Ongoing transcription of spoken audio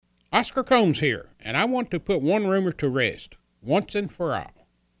Oscar Combs here, and I want to put one rumor to rest, once and for all.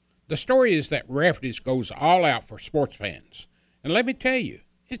 The story is that Rafferty's goes all out for sports fans. And let me tell you,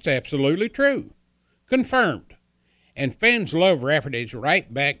 it's absolutely true. Confirmed. And fans love Rafferty's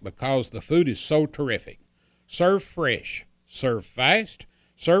right back because the food is so terrific. Serve fresh, serve fast,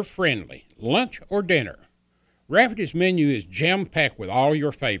 serve friendly, lunch or dinner. Rafferty's menu is jam-packed with all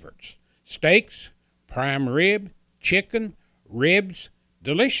your favorites. Steaks, prime rib, chicken, ribs,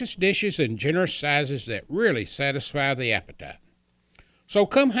 delicious dishes in generous sizes that really satisfy the appetite. So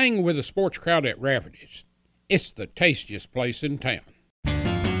come hang with the sports crowd at Rafferty's. It's the tastiest place in town.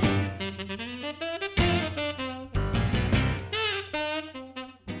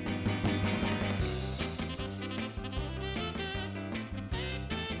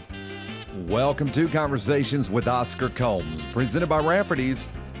 Welcome to Conversations with Oscar Combs, presented by Rafferty's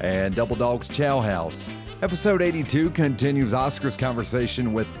and Double Dogs Chow House. Episode 82 continues Oscar's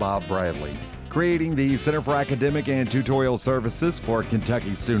conversation with Bob Bradley. Creating the Center for Academic and Tutorial Services for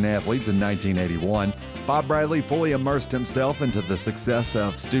Kentucky student athletes in 1981, Bob Bradley fully immersed himself into the success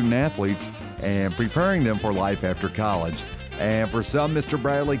of student athletes and preparing them for life after college. And for some, Mr.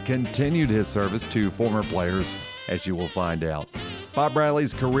 Bradley continued his service to former players, as you will find out. Bob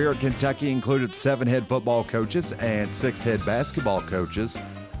Bradley's career at Kentucky included 7 head football coaches and 6 head basketball coaches,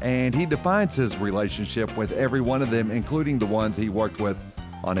 and he defines his relationship with every one of them, including the ones he worked with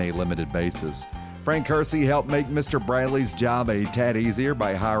on a limited basis. Frank Kersey helped make Mr. Bradley's job a tad easier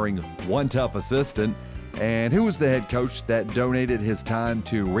by hiring one tough assistant, and who was the head coach that donated his time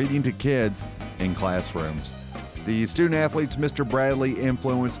to reading to kids in classrooms. The student athletes Mr. Bradley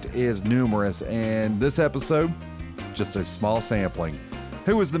influenced is numerous, and this episode is just a small sampling.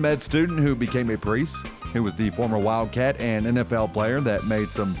 Who was the med student who became a priest? Who was the former Wildcat and NFL player that made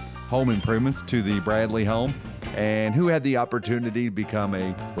some home improvements to the Bradley home? And who had the opportunity to become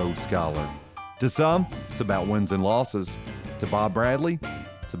a Rhodes Scholar? To some, it's about wins and losses. To Bob Bradley,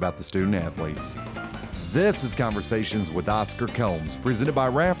 it's about the student athletes. This is Conversations with Oscar Combs, presented by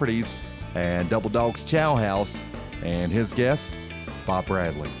Rafferty's and Double Dogs Chow House, and his guest, Bob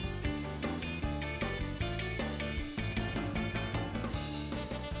Bradley.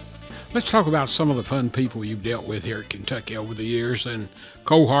 Let's talk about some of the fun people you've dealt with here at Kentucky over the years, and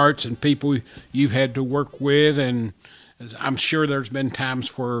cohorts and people you've had to work with. And I'm sure there's been times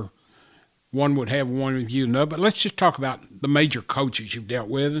where one would have one of you know, but let's just talk about the major coaches you've dealt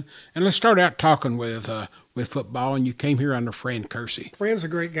with. And let's start out talking with football. And you came here under Fran Kersey. Fran's a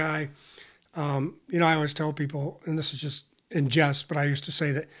great guy. I always tell people, and this is just in jest, but I used to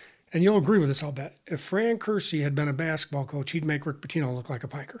say that, and you'll agree with this, I'll bet, if Fran Kersey had been a basketball coach, he'd make Rick Pitino look like a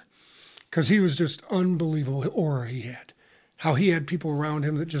piker. Because he was just unbelievable aura he had. How he had people around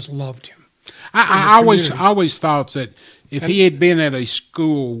him that just loved him. I always thought that if he had been at a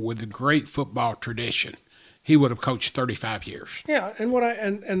school with a great football tradition, he would have coached 35 years. Yeah,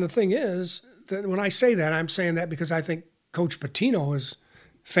 and the thing is that when I say that, I'm saying that because I think Coach Pitino is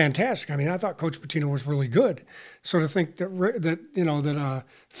fantastic. I mean, I thought Coach Pitino was really good. So to think that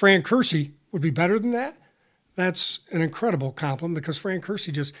Fran Kersey would be better than that, that's an incredible compliment because Fran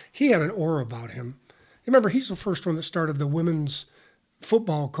Kersey he had an aura about him. You remember, he's the first one that started the women's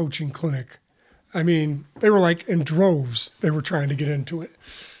football coaching clinic. I mean, they were like in droves. They were trying to get into it.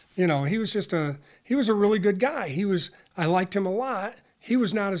 He was a really good guy. I liked him a lot. He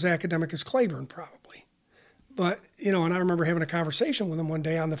was not as academic as Claiborne probably. But, and I remember having a conversation with him one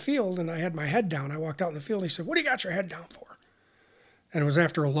day on the field, and I had my head down. I walked out in the field, and he said, "What do you got your head down for?" And it was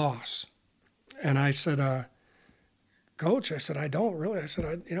after a loss. And I said, "Coach," I said, "I don't really." I said,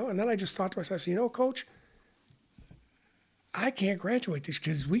 and then I just thought to myself, I said, "Coach, I can't graduate these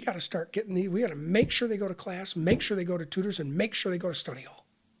kids. We got to start we got to make sure they go to class, make sure they go to tutors, and make sure they go to study hall."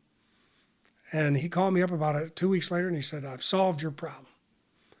 And he called me up about it 2 weeks later, and he said, "I've solved your problem."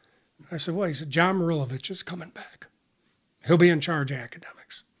 I said, "What?" He said, "John Marilovich is coming back. He'll be in charge of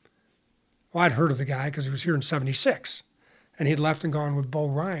academics." Well, I'd heard of the guy because he was here in 76, and he'd left and gone with Bo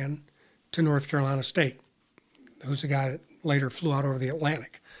Ryan to North Carolina State, who's the guy that later flew out over the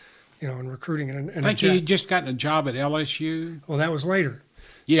Atlantic, in recruiting. And I think he had just gotten a job at LSU. Well, that was later.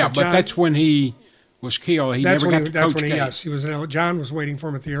 Yeah, but that's when he was killed. He never got to coach games. Yes, he was. John was waiting for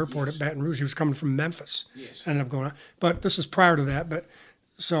him at the airport at Baton Rouge. He was coming from Memphis. Yes. Ended up going on. But this is prior to that. But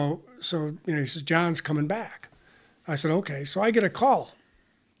so he says, "John's coming back." I said, "Okay." So I get a call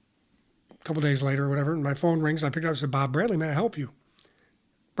a couple days later or whatever, and my phone rings. I picked it up and said, "Bob Bradley, may I help you?"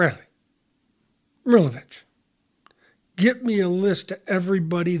 "Bradley, Marilovich, get me a list of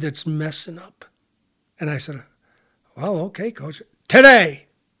everybody that's messing up." And I said, "Well, okay, Coach. Today."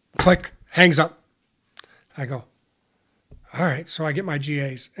 Click, hangs up. I go, All right, so I get my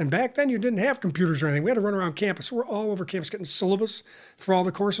GAs. And back then, you didn't have computers or anything. We had to run around campus. We're all over campus getting syllabus for all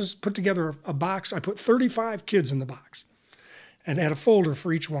the courses, put together a box. I put 35 kids in the box and had a folder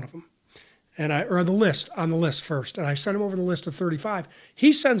for each one of them. Or on the list first. And I sent him over the list of 35.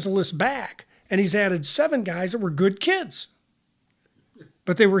 He sends the list back, and he's added 7 guys that were good kids.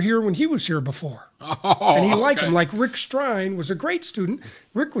 But they were here when he was here before. And he liked them. Like Rick Strine was a great student.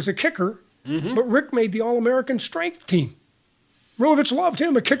 Rick was a kicker, but Rick made the All-American strength team. Rolovich loved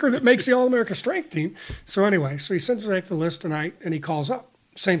him, a kicker that makes the All-America strength team. So anyway, he sends back the list, and he calls up.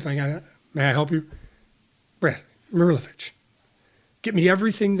 Same thing. May I help you? Brad, Marilovich, get me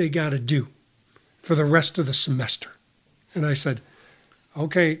everything they got to do for the rest of the semester. And I said,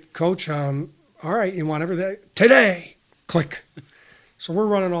 okay, Coach, all right, you want everything? Today. Click. So we're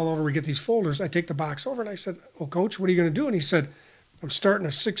running all over. We get these folders. I take the box over, and I said, well, Coach, what are you going to do? And he said, I'm starting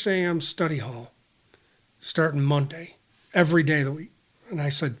a 6 a.m. study hall starting Monday. Every day of the week. And I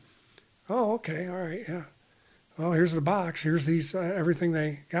said, oh, okay, all right, yeah. Well, here's the box. Here's these everything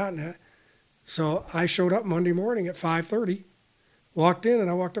they got. So I showed up Monday morning at 5:30, walked in, and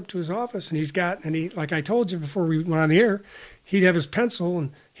I walked up to his office, and he, like I told you before we went on the air, he'd have his pencil,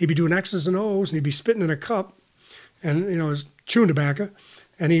 and he'd be doing X's and O's, and he'd be spitting in a cup, and, his chewing tobacco,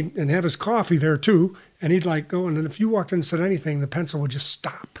 and he'd have his coffee there, too, and he'd go, and then if you walked in and said anything, the pencil would just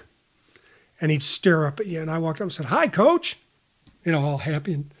stop. And he'd stare up at you. And I walked up and said, hi, Coach. All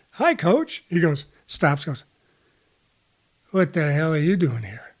happy. And, hi, Coach. He stops, goes, what the hell are you doing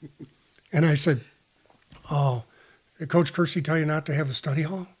here? And I said, oh, did Coach Kersey tell you not to have the study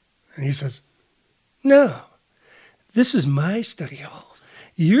hall? And he says, no, this is my study hall.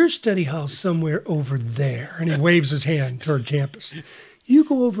 Your study hall's somewhere over there. And he waves his hand toward campus. You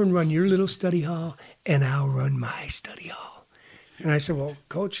go over and run your little study hall, and I'll run my study hall. And I said, well,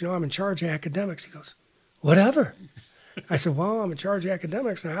 Coach, I'm in charge of academics. He goes, whatever. I said, well, I'm in charge of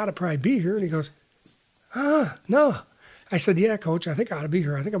academics, and I ought to probably be here. And he goes, no. I said, yeah, Coach, I think I ought to be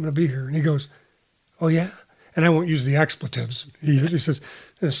here. I think I'm going to be here. And he goes, oh, yeah? And I won't use the expletives. He says,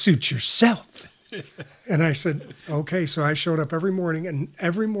 suit yourself. And I said, okay. So I showed up every morning, and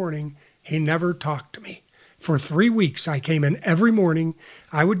every morning he never talked to me. For 3 weeks, I came in every morning.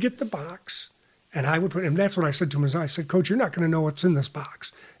 I would get the box. And I would and that's what I said to him, I said, Coach, you're not going to know what's in this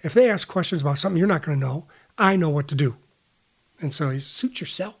box. If they ask questions about something you're not going to know, I know what to do. And so he said, suit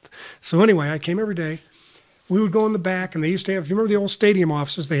yourself. So anyway, I came every day. We would go in the back, and they used to have, if you remember the old stadium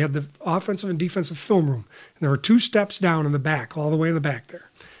offices, they had the offensive and defensive film room. And there were 2 steps down in the back, all the way in the back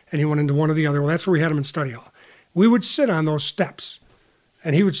there. And he went into one or the other. Well, that's where we had him in study hall. We would sit on those steps.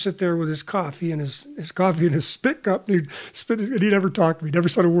 And he would sit there with his coffee and his coffee in his spit cup, and he'd spit, and he never talked to me, never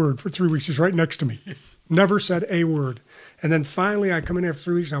said a word for 3 weeks. He's right next to me, never said a word. And then finally, I come in after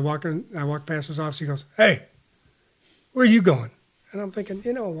 3 weeks, and I walk past his office. He goes, "Hey, where are you going?" And I'm thinking,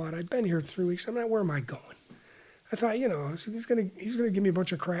 you know what? I've been here 3 weeks. I'm not. Where am I going? I thought, he's gonna give me a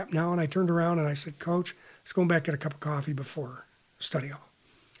bunch of crap now. And I turned around and I said, "Coach, let's go back get a cup of coffee before study hall."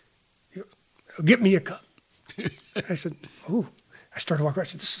 He goes, "Get me a cup." I said, "Oh." I started walking around. I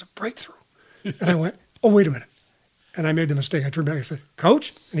said, "This is a breakthrough." And I went, "Oh, wait a minute." And I made the mistake. I turned back. I said,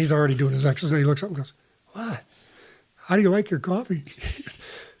 "Coach?" And he's already doing his exercise. And he looks up and goes, "What? How do you like your coffee?" He goes,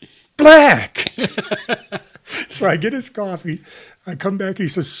 "Black." So I get his coffee. I come back and he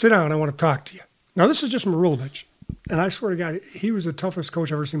says, "Sit down. I want to talk to you." Now, this is just Marilovich. And I swear to God, he was the toughest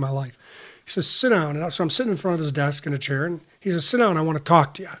coach I've ever seen in my life. He says, "Sit down." And so I'm sitting in front of his desk in a chair. And he says, "Sit down. I want to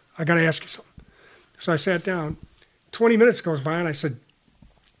talk to you. I got to ask you something." So I sat down. 20 minutes goes by, and I said,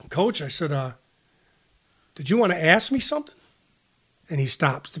 "Coach," I said, "did you want to ask me something?" And he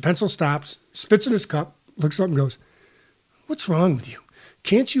stops. The pencil stops, spits in his cup, looks up and goes, "What's wrong with you?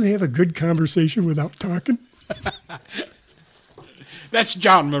 Can't you have a good conversation without talking?" That's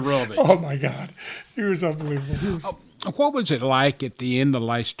John Marilovich. Oh, my God. He was unbelievable. What was it like at the end of the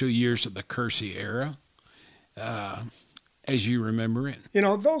last 2 years of the Kersey era, as you remember it?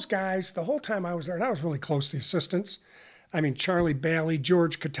 Those guys, the whole time I was there, and I was really close to the assistants. I mean, Charlie Bailey,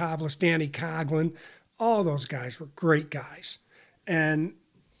 George Katavlis, Danny Coughlin, all those guys were great guys. And,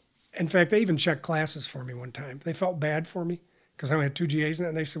 in fact, they even checked classes for me one time. They felt bad for me because I only had 2 GAs in it,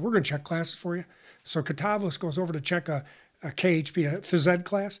 and they said, "We're going to check classes for you." So Katavlis goes over to check a KHP, a phys ed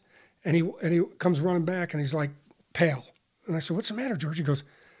class, and he comes running back, and he's like pale. And I said, "What's the matter, George?" He goes,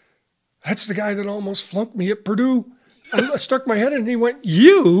 "That's the guy that almost flunked me at Purdue." I stuck my head in, and he went,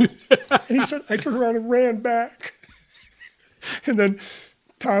 "You?" And he said, I turned around and ran back. And then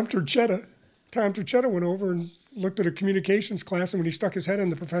Tom Turchetta went over and looked at a communications class, and when he stuck his head in,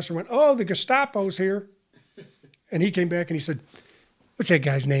 the professor went, "Oh, the Gestapo's here." And he came back and he said, "What's that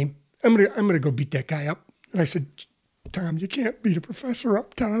guy's name? I'm gonna go beat that guy up." And I said, Tom, you can't beat a professor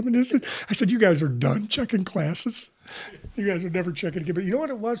up, Tom. And I said, you guys are done checking classes. You guys are never checking again. But you know what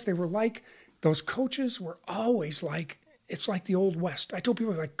it was? They were like, those coaches were always like, it's like the Old West. I told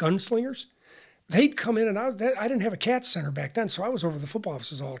people like gunslingers. They'd come in, and I didn't have a CAT center back then, so I was over the football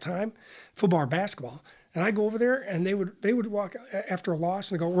offices all the time, football or basketball. And I'd go over there, and they would walk after a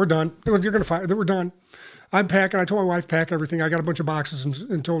loss, and they go, we're done. You're going to fire. We're done. I'm packing. I told my wife, pack everything. I got a bunch of boxes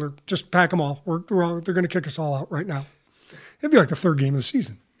and told her, just pack them all. We're all, they're going to kick us all out right now. It'd be like the third game of the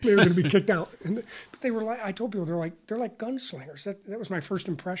season. They were going to be kicked out. But they were like, I told people, they're like gunslingers. That was my first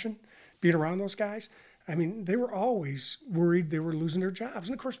impression, being around those guys. I mean, they were always worried they were losing their jobs.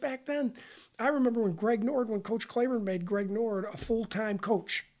 And, of course, back then, I remember when Coach Claiborne made Greg Nord a full-time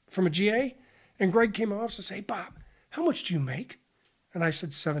coach from a GA, and Greg came in my office and said, hey, Bob, how much do you make? And I said,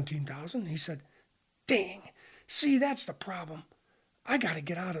 $17,000. He said, dang, see, that's the problem. I got to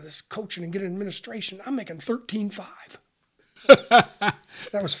get out of this coaching and get in administration. I'm making $13,500.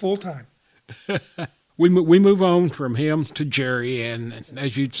 That was full-time. We move on from him to Jerry, and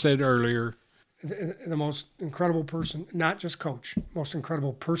as you said earlier, the most incredible person, not just coach, most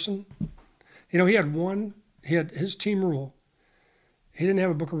incredible person. You know, he had his team rule. He didn't have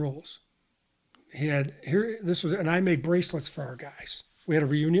a book of rules. And I made bracelets for our guys. We had a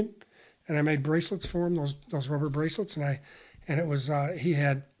reunion, and I made bracelets for him, those rubber bracelets, and it was, he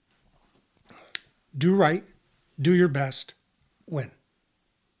had do right, do your best, win.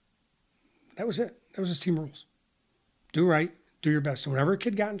 That was it. That was his team rules. Do right, do your best. And whenever a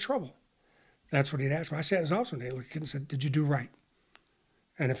kid got in trouble, that's what he'd ask me. I sat in his office one day, looked at a kid and said, did you do right?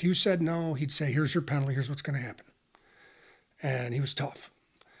 And if you said no, he'd say, here's your penalty, here's what's going to happen. And he was tough.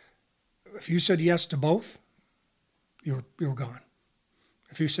 If you said yes to both, you were gone.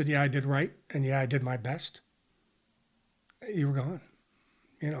 If you said, yeah, I did right, and yeah, I did my best, you were gone.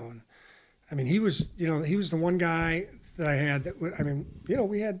 You know, and I mean, he was the one guy that I had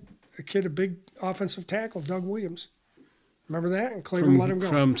we had a big offensive tackle, Doug Williams. Remember that? And Claiborne let him go.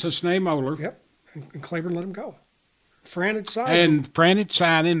 From Cincinnati Moeller. Yep. And Claiborne let him go. Fran had signed him. And Fran had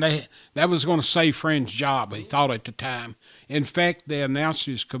signed him. That was going to save Fran's job, he thought at the time. In fact, they announced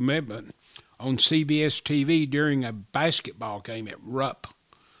his commitment on CBS TV during a basketball game at Rupp.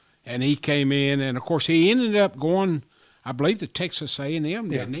 And he came in, and, of course, he ended up going, I believe, to Texas A&M,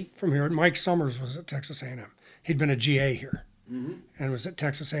 didn't he? From here. Mike Summers was at Texas A&M. He'd been a GA here and was at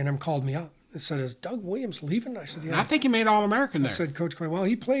Texas A&M, called me up. It said, is Doug Williams leaving? I said, yeah. I think he made All-American there. I said, Coach Claiborne, well,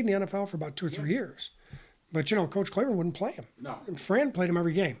 he played in the NFL for about 2 or 3 years. But, Coach Claiborne wouldn't play him. No. And Fran played him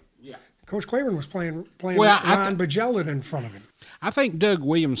every game. Yeah. Coach Claiborne was playing Ron Bajellin in front of him. I think Doug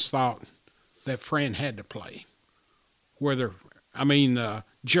Williams thought that Fran had to play.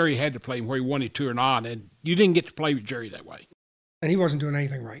 Jerry had to play him where he wanted to or not, and you didn't get to play with Jerry that way. And he wasn't doing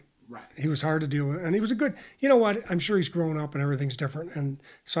anything right. Right. He was hard to deal with. And he was a good, you know what, I'm sure he's grown up and everything's different. And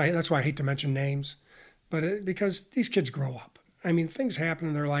so that's why I hate to mention names. But because these kids grow up. I mean, things happen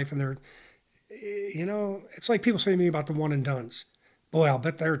in their life, and they're, it's like people say to me about the one and dones. Boy, I'll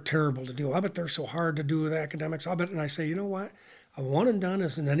bet they're terrible to do. I bet they're so hard to do with academics. And I say, you know what? A one and done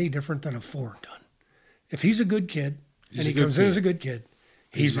isn't any different than a four and done. If he's a good kid, and he comes in as a good kid,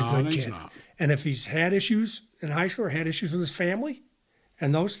 he's a good kid. And if he's had issues in high school or had issues with his family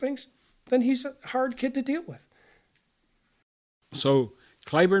and those things, then he's a hard kid to deal with. So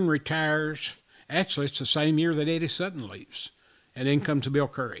Claiborne retires. Actually, it's the same year that Eddie Sutton leaves. And then comes Bill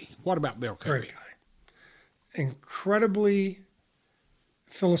Curry. What about Bill Curry? Great guy. Incredibly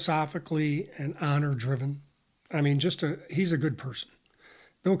philosophically and honor-driven. I mean, he's a good person.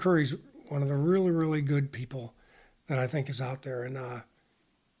 Bill Curry's one of the really, really good people that I think is out there. And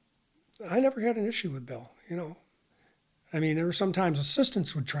I never had an issue with Bill, I mean, there were sometimes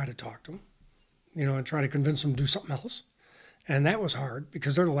assistants would try to talk to him, and try to convince him to do something else. And that was hard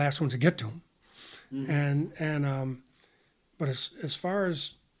because they're the last ones to get to him. Mm-hmm. But as far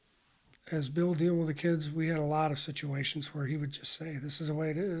as Bill dealing with the kids, we had a lot of situations where he would just say, this is the way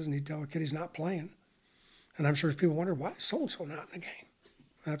it is, and he'd tell a kid he's not playing. And I'm sure people wonder, why is so-and-so not in the game?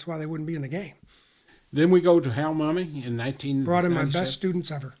 That's why they wouldn't be in the game. Then we go to Hal Mumme in 1997. Brought in my best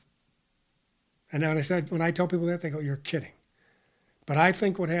students ever. And when I tell people that, they go, you're kidding. But I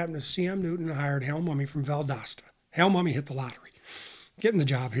think what happened is C.M. Newton hired Hal Mumme from Valdosta. Hal Mumme hit the lottery, getting the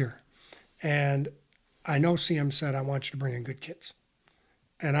job here. And I know CM said, I want you to bring in good kids.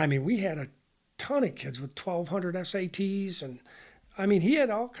 And I mean, we had a ton of kids with 1,200 SATs. And I mean, he had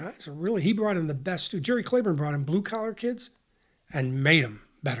all kinds of he brought in the best. Jerry Claiborne brought in blue collar kids and made them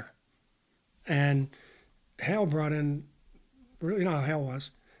better. And Hal brought in, really, how Hal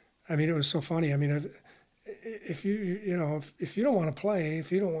was. I mean, it was so funny. I mean, if you don't want to play,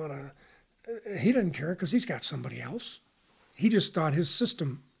 if you don't want to, he didn't care because he's got somebody else. He just thought his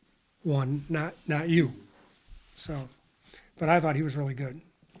system won, not you. So, but I thought he was really good.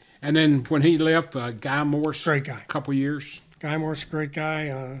 And then when he left, Guy Morse, Great guy. a couple years. Guy Morse, great guy.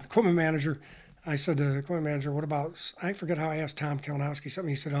 Equipment manager. I said to the equipment manager, what about, I forget how I asked Tom Kalinowski something.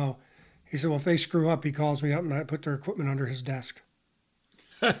 He said, well, if they screw up, he calls me up and I put their equipment under his desk.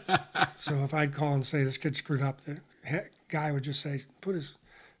 So if I'd call and say, this kid screwed up, the guy would just say, put his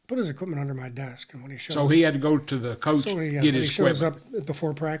equipment under my desk. And when he shows So he had to go to the coach, so get when his he shows equipment. up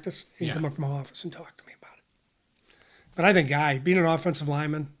before practice, he Yeah. can come up to my office and talk to me about it. But I think Guy, being an offensive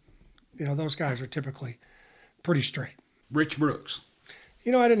lineman, those guys are typically pretty straight. Rich Brooks. I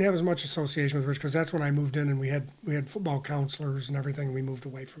didn't have as much association with Rich because that's when I moved in and we had football counselors and everything. And we moved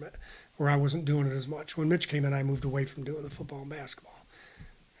away from it, where I wasn't doing it as much. When Mitch came in, I moved away from doing the football and basketball.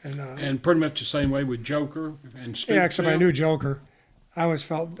 And pretty much the same way with Joker and Steve. Yeah, except I knew Joker. I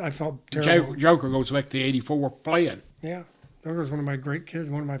felt terrible. Joker goes back to 84 playing. Yeah, Joker was one of my great kids,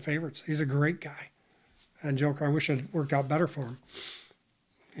 one of my favorites. He's a great guy. And Joker, I wish it worked out better for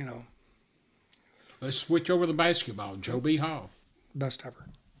him. Let's switch over to basketball. Joe B. Hall. Best ever.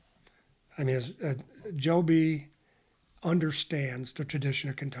 I mean, Joe B. understands the tradition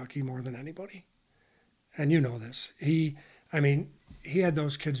of Kentucky more than anybody. And you know this. He had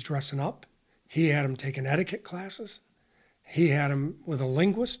those kids dressing up. He had them taking etiquette classes. He had them with a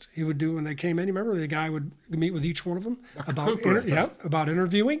linguist. He would do when they came in. You remember the guy would meet with each one of them about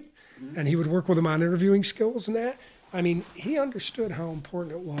interviewing, and he would work with them on interviewing skills and that. I mean, he understood how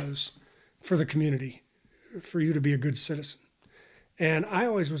important it was for the community, for you to be a good citizen. And I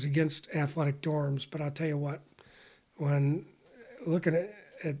always was against athletic dorms, but I'll tell you what, when looking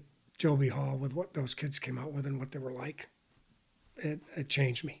at Joe B. Hall with what those kids came out with and what they were like, it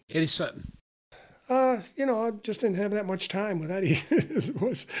changed me. Eddie Sutton. I just didn't have that much time with Eddie. I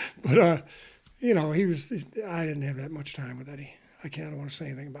didn't have that much time with Eddie. I don't want to say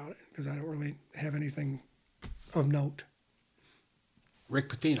anything about it because I don't really have anything of note. Rick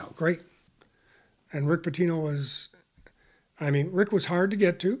Pitino. Great. And Rick Pitino Rick was hard to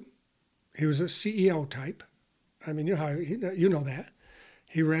get to. He was a CEO type. I mean, you know that.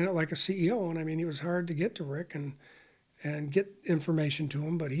 He ran it like a CEO, and he was hard to get to Rick and get information to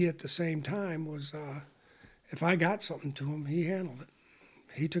him, but he at the same time was, if I got something to him, he handled it.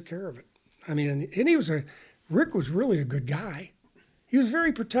 He took care of it. Rick was really a good guy. He was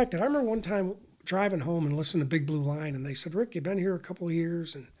very protected. I remember one time driving home and listening to Big Blue Line, and they said, Rick, you've been here a couple of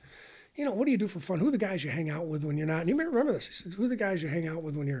years, and what do you do for fun? Who are the guys you hang out with when you're not? And you may remember this. He said, who are the guys you hang out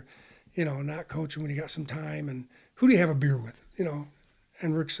with when you're, not coaching, when you got some time? And who do you have a beer with?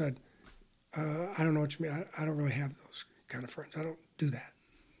 And Rick said, I don't know what you mean. I don't really have those kind of friends. I don't do that.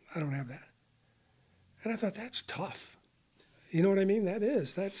 I don't have that. And I thought, that's tough. You know what I mean?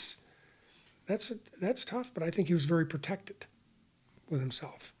 That's tough, but I think he was very protected with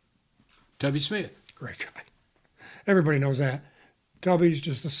himself. Tubby Smith. Great guy. Everybody knows that. Tubby's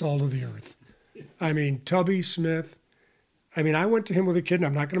just the salt of the earth. Tubby Smith. I went to him with a kid, and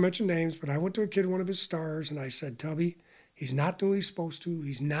I'm not going to mention names, but I went to a kid, one of his stars, and I said, Tubby, he's not doing what he's supposed to.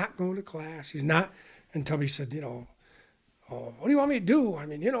 He's not going to class. He's not. And Tubby said, oh, what do you want me to do?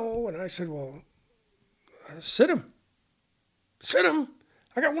 And I said, well, sit him. Sit him.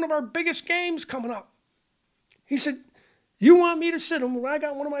 I got one of our biggest games coming up. He said, you want me to sit him when I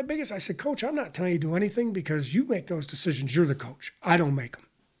got one of my biggest? I said, Coach, I'm not telling you to do anything because you make those decisions. You're the coach. I don't make them.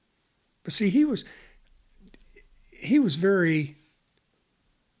 But see, he was very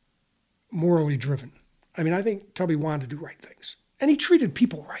morally driven. I think Tubby wanted to do right things. And he treated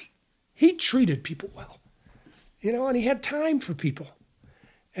people right. He treated people well. And he had time for people.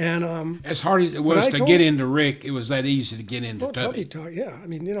 And as hard as it was to get into Rick, it was that easy to get into Tubby.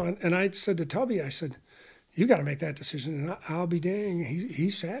 And I said to Tubby, I said, you got to make that decision. And I'll be dang, he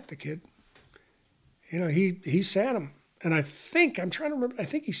sat the kid. He sat him. And I'm trying to remember, I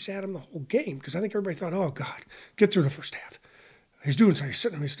think he sat him the whole game because I think everybody thought, oh, God, get through the first half. He's doing something. He's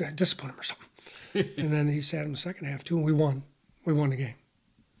sitting him. He's discipline him or something. And then he sat him the second half, too, and we won. We won the game.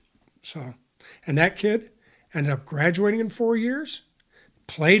 So, and that kid ended up graduating in 4 years,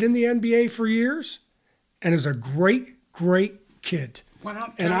 played in the NBA for years, and is a great, great kid.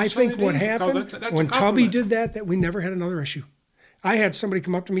 And I think what happened when Tubby did that we never had another issue. I had somebody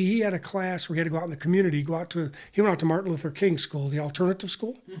come up to me. He had a class where he had to go out in the community, he went out to Martin Luther King School, the alternative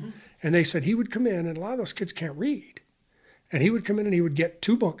school. Mm-hmm. And they said he would come in, and a lot of those kids can't read. And he would come in and he would get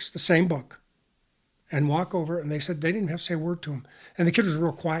 2 books, the same book, and walk over. And they said they didn't have to say a word to him. And the kid was a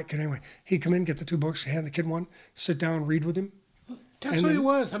real quiet kid anyway. He'd come in, get the 2 books, hand the kid one, sit down, read with him. That's what it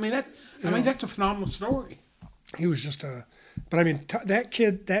was. That's a phenomenal story. He was just But I mean, that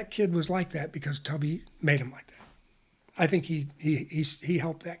kid was like that because Tubby made him like that. I think he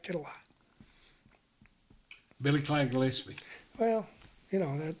helped that kid a lot. Billy Clyde Gillespie. Well,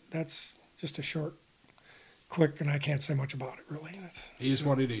 that's just a short, quick, and I can't say much about it really. He is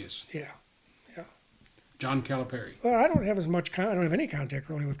what it is. Yeah. John Calipari. Well, I don't have as much. I don't have any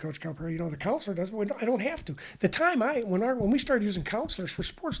contact really with Coach Calipari. The counselor doesn't. I don't have to. The time when we started using counselors for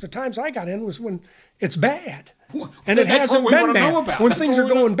sports, the times I got in was when it's bad, and it hasn't been bad. When things are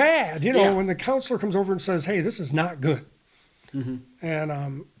going bad, when the counselor comes over and says, "Hey, this is not good," and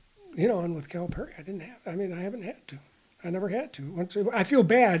and with Calipari, I haven't had to. I never had to. I feel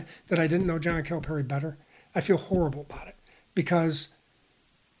bad that I didn't know John Calipari better. I feel horrible about it because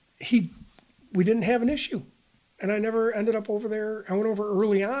we didn't have an issue. And I never ended up over there. I went over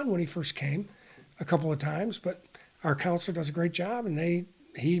early on when he first came a couple of times, but our counselor does a great job and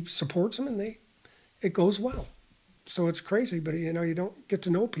he supports him and it goes well. So it's crazy, but you don't get to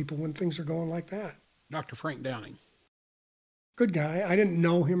know people when things are going like that. Dr. Frank Downing. Good guy. I didn't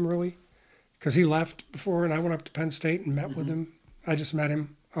know him really because he left before and I went up to Penn State and met with him. I just met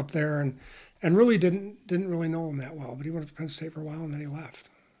him up there and really didn't really know him that well, but he went up to Penn State for a while and then he left.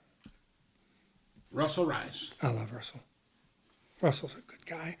 Russell Rice. I love Russell. Russell's a good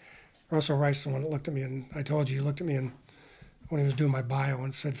guy. Russell Rice is the one that looked at me, and I told you, he looked at me and when he was doing my bio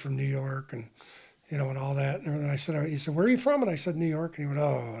and said from New York and, and all that. And then he said, where are you from? And I said, New York. And he went,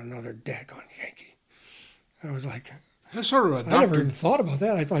 oh, another daggone Yankee. I was like, that's sort of a doctor. I never even thought about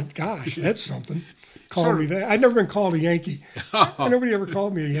that. I thought, gosh, that's something. Calling me that. I'd never been called a Yankee. Nobody ever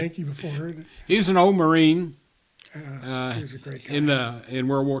called me a Yankee before. He was an old Marine. He was a great guy. In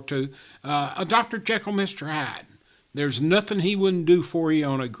World War II. A Dr. Jekyll, Mr. Hyde. There's nothing he wouldn't do for you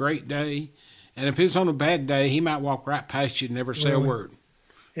on a great day. And if it's on a bad day, he might walk right past you and never say a word.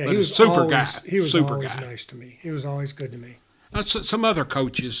 Yeah, but he was a super guy. He was always nice to me. He was always good to me. Some other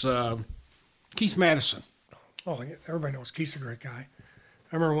coaches, Keith Madison. Oh, everybody knows Keith's a great guy.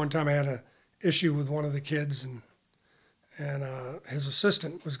 I remember one time I had an issue with one of the kids, and his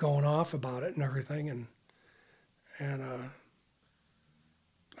assistant was going off about it and everything, and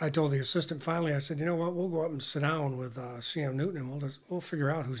I told the assistant finally, I said, you know what, we'll go up and sit down with C.M. Newton and we'll figure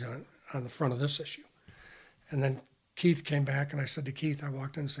out who's on the front of this issue. And then Keith came back and I said to Keith, I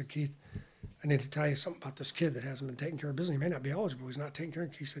walked in and said, Keith, I need to tell you something about this kid that hasn't been taking care of business. He may not be eligible. He's not taking care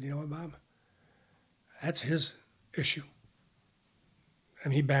of it. Keith said, you know what, Bob? That's his issue.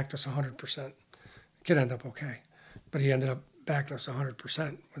 And he backed us 100%. The kid ended up okay, but he ended up backing us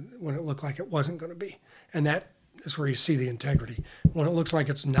 100% when it looked like it wasn't going to be. And that is where you see the integrity. When it looks like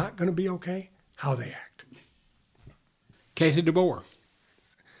it's not going to be okay, how they act. Kathy DeBoer.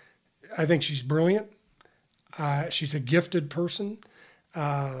 I think she's brilliant. She's a gifted person.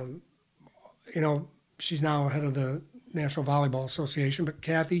 She's now head of the National Volleyball Association. But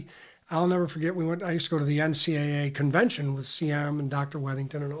Kathy, I'll never forget, I used to go to the NCAA convention with CM and Dr.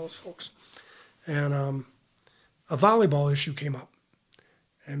 Wethington and all those folks. And a volleyball issue came up.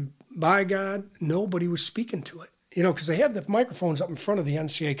 And by God, nobody was speaking to it. Because they had the microphones up in front of the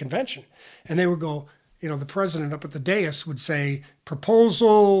NCAA convention. And they would go, the president up at the dais would say,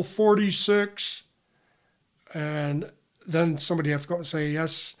 Proposal 46. And then somebody have to go up and say,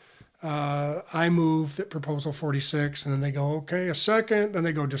 yes, I move that Proposal 46. And then they go, okay, a second. Then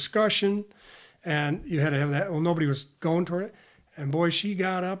they go, discussion. And you had to have that. Well, nobody was going toward it. And boy, she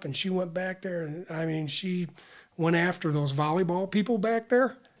got up and she went back there. And she went after those volleyball people back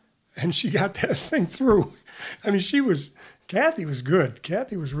there. And she got that thing through. Kathy was good.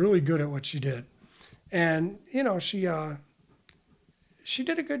 Kathy was really good at what she did. And, she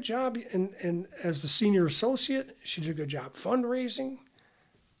did a good job. And as the senior associate, she did a good job fundraising.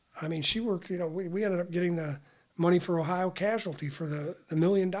 She worked, we ended up getting the money for Ohio Casualty for the $1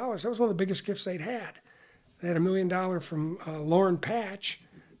 million. That was one of the biggest gifts they'd had. They had $1 million from Lauren Patch,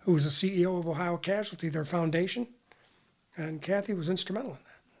 who was the CEO of Ohio Casualty, their foundation. And Kathy was instrumental in that.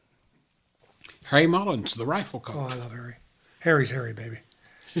 Harry Mullins, the rifle coach. Oh, I love Harry. Harry's Harry, baby.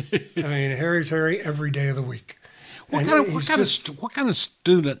 Harry's Harry every day of the week. What kind of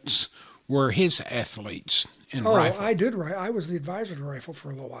students were his athletes in rifle? I was the advisor to rifle for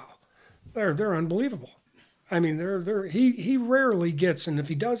a little while. They're unbelievable. He rarely gets, and if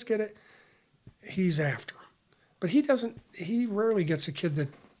he does get it, he's after. But he rarely gets a kid that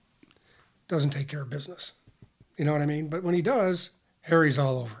doesn't take care of business. You know what I mean? But when he does, Harry's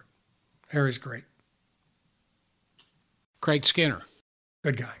all over it. Harry's great. Craig Skinner.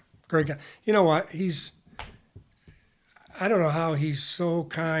 Good guy. Great guy. You know what? I don't know how he's so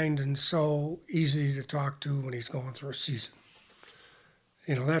kind and so easy to talk to when he's going through a season.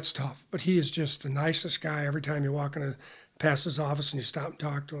 That's tough. But he is just the nicest guy. Every time you walk in a past his office and you stop and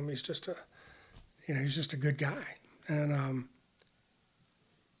talk to him. He's just a good guy. And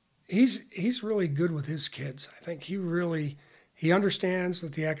he's really good with his kids. I think he understands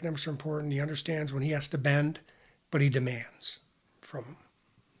that the academics are important. He understands when he has to bend, but he demands from them.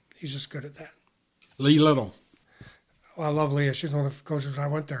 He's just good at that. Lee Little. Well, I love Leah. She's one of the coaches when I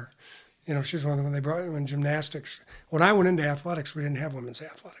went there. She's one of them when they brought in gymnastics. When I went into athletics, we didn't have women's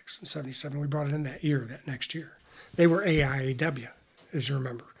athletics in '77. We brought it in that next year. They were AIAW, as you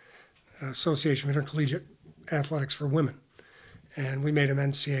remember, Association of Intercollegiate Athletics for Women. And we made them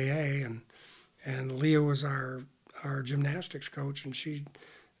NCAA, and Leah was our gymnastics coach, and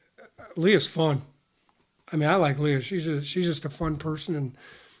Leah's fun. I mean, I like Leah. She's just a fun person, and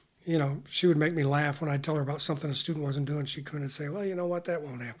she would make me laugh when I tell her about something a student wasn't doing. She'd come in and say, well, you know what, that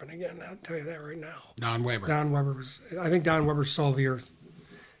won't happen again. I'll tell you that right now. Don Weber. I think Don Weber solved the earth.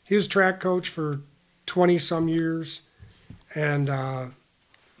 He was track coach for 20-some years, and,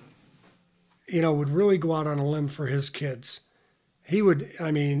 would really go out on a limb for his kids. He would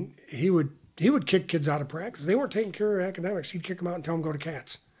kick kids out of practice. They weren't taking care of academics. He'd kick them out and tell them go to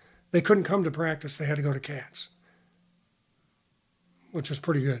Cats. They couldn't come to practice. They had to go to Cats, which was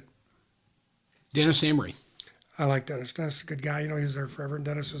pretty good. Dennis Emery. I like Dennis. Dennis is a good guy. He was there forever. And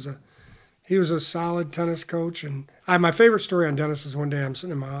Dennis was a solid tennis coach. And my favorite story on Dennis is one day I'm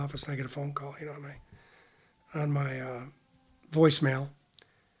sitting in my office and I get a phone call, on my voicemail.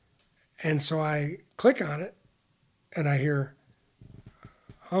 And so I click on it and I hear,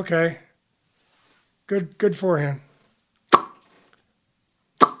 okay, good forehand.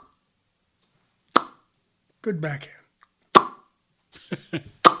 Good backhand.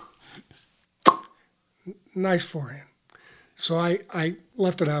 Nice forehand. So I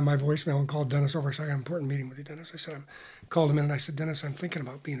left it on my voicemail and called Dennis over. I said, I got an important meeting with you, Dennis. I called him in and I said, Dennis, I'm thinking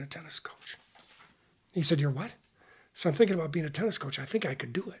about being a tennis coach. He said, you're what? So I'm thinking about being a tennis coach. I think I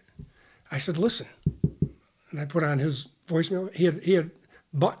could do it. I said, listen. And I put on his voicemail. He had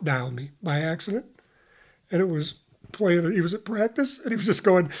butt dialed me by accident. And it was playing, he was at practice and he was just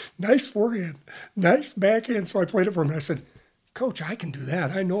going, nice forehand, nice backhand. So I played it for him and I said, Coach, I can do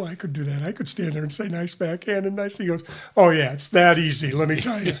that. I know I could do that. I could stand there and say nice backhand and nice. He goes, oh, yeah, it's that easy, let me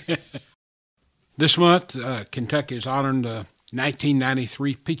tell you. This month, Kentucky is honoring the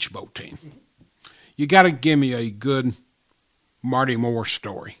 1993 Peach Bowl team. You got to give me a good Marty Moore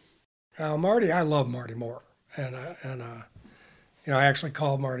story. Marty, I love Marty Moore. And I actually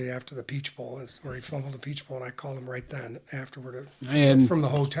called Marty after the Peach Bowl, where he fumbled the Peach Bowl, and I called him right then afterward from the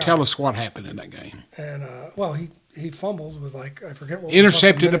hotel. Tell us what happened in that game. And, he fumbled with, I forget what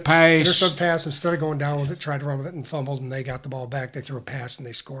Intercepted a pass. Intercepted pass. Instead of going down with it, tried to run with it and fumbled, and they got the ball back. They threw a pass, and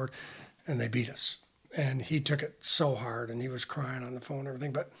they scored, and they beat us. And he took it so hard, and he was crying on the phone and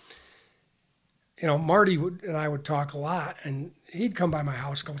everything. But, Marty and I would talk a lot, and he'd come by my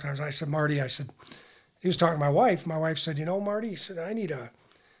house a couple times. And I said, Marty, he was talking to my wife. My wife said, Marty, he said,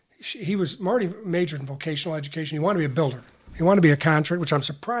 Marty majored in vocational education. He wanted to be a builder. He wanted to be a contractor, which I'm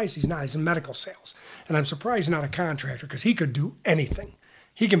surprised he's not. He's in medical sales. And I'm surprised he's not a contractor because he could do anything.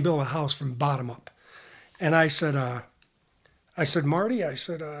 He can build a house from bottom up. And I said, Marty,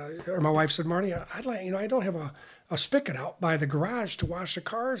 or my wife said, Marty, I don't have a spigot out by the garage to wash the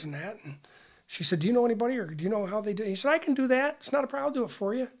cars and that. And she said, do you know anybody or do you know how they do it? He said, I can do that. It's not a problem. I'll do it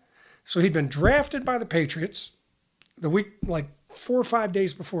for you. So he'd been drafted by the Patriots the week, 4 or 5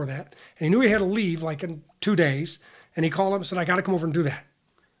 days before that. And he knew he had to leave in 2 days. And he called up and said, I got to come over and do that.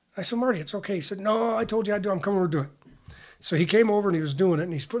 I said, Marty, it's okay. He said, no, I told you I'd do it. I'm coming over to do it. So he came over and he was doing it.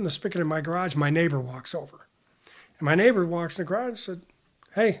 And he's putting the spigot in my garage. My neighbor walks over. And my neighbor walks in the garage and said,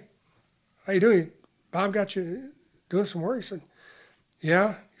 hey, how you doing? Bob got you doing some work? He said,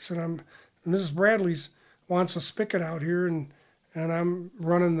 yeah. He said, Mrs. Bradley's wants a spigot out here. And I'm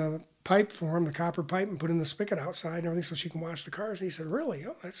running the pipe for him, the copper pipe, and putting the spigot outside and everything so she can wash the cars. And he said, really?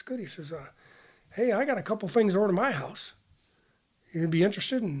 Oh, that's good. He says, hey, I got a couple things over to my house. You'd be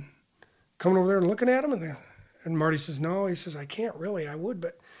interested in coming over there and looking at them? And Marty says, no. He says, I can't really. I would,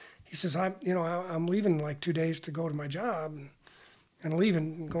 but he says, I'm leaving 2 days to go to my job and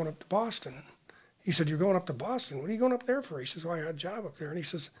leaving and going up to Boston. He said, you're going up to Boston? What are you going up there for? He says, well, I got a job up there. And he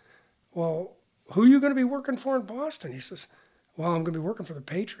says, well, who are you going to be working for in Boston? He says, well, I'm going to be working for the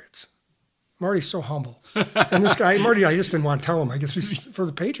Patriots. Marty's so humble. And this guy, Marty, I just didn't want to tell him. I guess he's for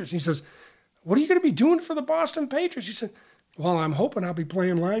the Patriots. And he says, what are you going to be doing for the Boston Patriots? He said, well, I'm hoping I'll be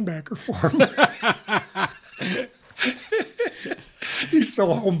playing linebacker for him. He's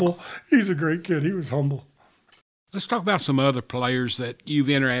so humble. He's a great kid. He was humble. Let's talk about some other players that you've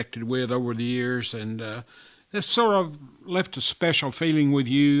interacted with over the years and that sort of left a special feeling with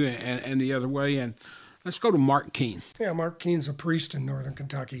you and the other way. And Let's go to Mark Keene. Yeah, Mark Keene's a priest in Northern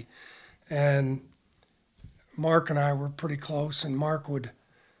Kentucky. And Mark and I were pretty close, and it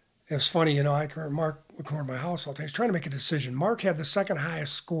was funny, I can remember Mark would come over to my house all the time. He was trying to make a decision. Mark had the second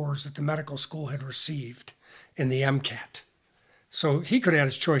highest scores that the medical school had received in the MCAT. So he could have had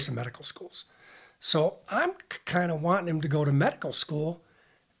his choice of medical schools. So I'm kind of wanting him to go to medical school,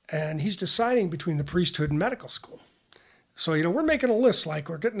 and he's deciding between the priesthood and medical school. So, we're making a list, like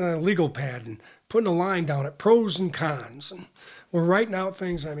we're getting a legal pad and putting a line down at pros and cons, and we're writing out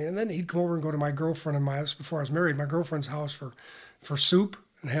things. And then he'd come over and go to my girlfriend and this before I was married, my girlfriend's house for soup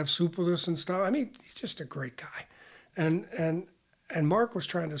and have soup with us and stuff. He's just a great guy. And Mark was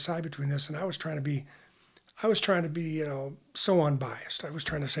trying to decide between this, and I was trying to be, so unbiased. I was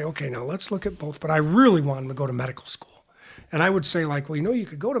trying to say, okay, now let's look at both, but I really want him to go to medical school. And I would say, like, well, you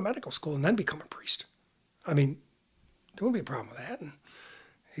could go to medical school and then become a priest. There wouldn't be a problem with that. And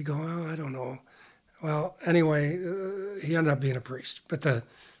he'd go, well, I don't know. Well, anyway, he ended up being a priest. But the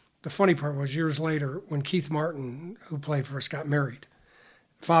funny part was years later, when Keith Martin, who played for us, got married,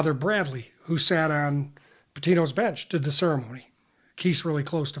 Father Bradley, who sat on Patino's bench, did the ceremony. Keith's really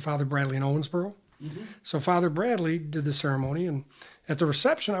close to Father Bradley in Owensboro. Mm-hmm. So Father Bradley did the ceremony. And at the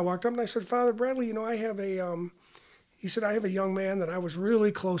reception, I walked up and I said, Father Bradley, I have he said, I have a young man that I was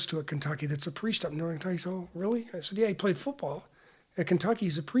really close to at Kentucky that's a priest up in Northern Kentucky. He said, oh, really? I said, yeah, he played football at Kentucky.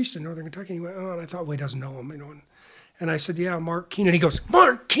 He's a priest in Northern Kentucky. And he went, oh, and I thought, well, he doesn't know him, And I said, yeah, Mark Keene. And he goes,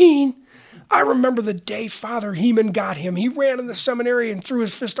 Mark Keene? I remember the day Father Heeman got him. He ran in the seminary and threw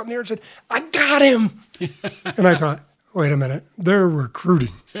his fist up in the air and said, I got him. And I thought, wait a minute, they're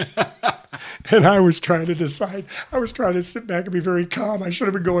recruiting. And I was trying to decide. I was trying to sit back and be very calm. I should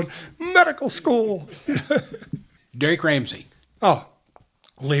have been going, medical school. Derek Ramsey. Oh,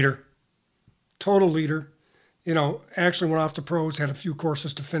 leader. Total leader. Actually went off to pros, had a few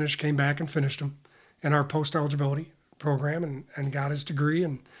courses to finish, came back and finished them in our post-eligibility program and got his degree.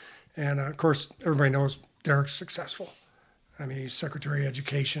 And of course, everybody knows Derek's successful. He's Secretary of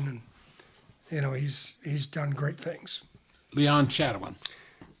Education, and, he's done great things. Leon Shadowman.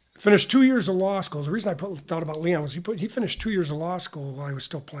 Finished 2 years of law school. The reason I thought about Leon was he finished 2 years of law school while he was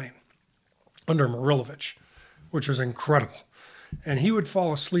still playing under Marilovich, which was incredible. And he would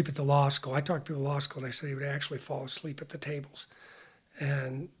fall asleep at the law school. I talked to people at law school, and they said he would actually fall asleep at the tables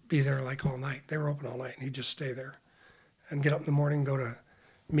and be there like all night. They were open all night, and he'd just stay there and get up in the morning, go to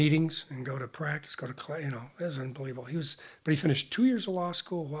meetings, and go to practice, go to class. It was unbelievable. But he finished 2 years of law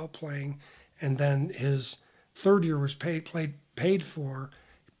school while playing, and then his third year was paid for.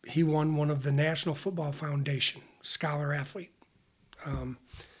 He won one of the National Football Foundation scholar athlete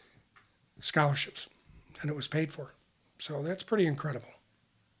scholarships, and it was paid for. So that's pretty incredible.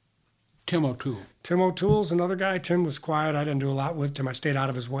 Tim O'Toole. Tim O'Toole's another guy. Tim was quiet. I didn't do a lot with Tim. I stayed out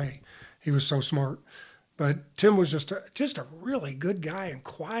of his way. He was so smart. But Tim was just a really good guy and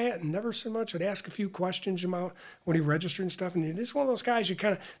quiet and never said much. I'd ask a few questions about when he registered and stuff. And he's just one of those guys you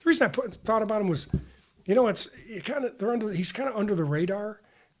kind of, the reason I thought about him was, he's kind of under the radar.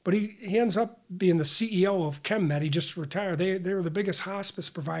 But he ends up being the CEO of ChemMed. He just retired. They were the biggest hospice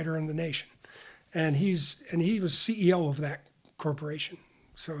provider in the nation. And he was CEO of that corporation.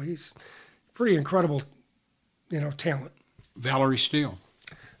 So he's pretty incredible, talent. Valerie Steele.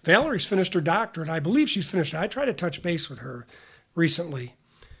 Valerie's finished her doctorate. I believe she's finished it. I tried to touch base with her recently,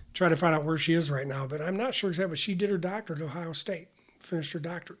 try to find out where she is right now, but I'm not sure exactly. But she did her doctorate at Ohio State, finished her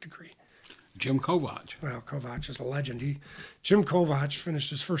doctorate degree. Jim Kovach. Well, Kovach is a legend. Jim Kovach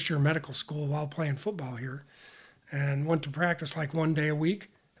finished his first year of medical school while playing football here and went to practice like 1 day a week.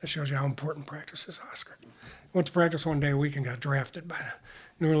 That shows you how important practice is, Oscar. Went to practice 1 day a week and got drafted by the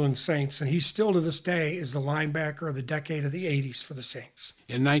New Orleans Saints. And he still to this day is the linebacker of the decade of the 80s for the Saints.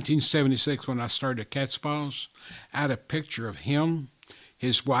 In 1976, when I started Catspaws, I had a picture of him,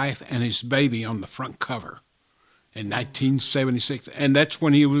 his wife, and his baby on the front cover in 1976. And that's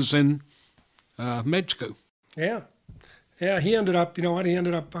when he was in med school. Yeah. He ended up, He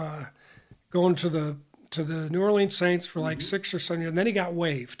ended up going to the New Orleans Saints for like 6 or 7 years, and then he got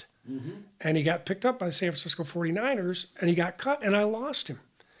waived. Mm-hmm. And he got picked up by the San Francisco 49ers, and he got cut, and I lost him.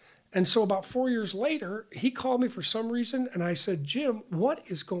 And so about 4 years later, he called me for some reason, and I said, Jim, what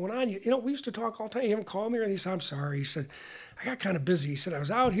is going on? We used to talk all the time. You haven't called me? And he said, I'm sorry. He said, I got kind of busy. He said, I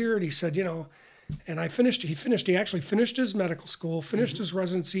was out here, and he said, and he actually finished his medical school, finished his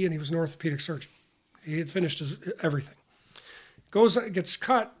residency, and he was an orthopedic surgeon. He had finished his everything. Gets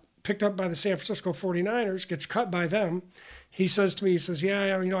cut, picked up by the San Francisco 49ers, gets cut by them. He says to me,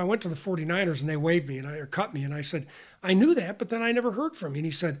 I went to the 49ers and they waived me or cut me. And I said, I knew that, but then I never heard from you. And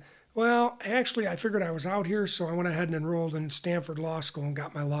he said, well, actually, I figured I was out here, so I went ahead and enrolled in Stanford Law School and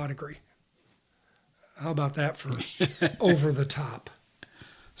got my law degree. How about that for over the top?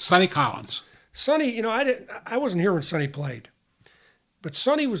 Sonny Collins. Sonny, I wasn't here when Sonny played. But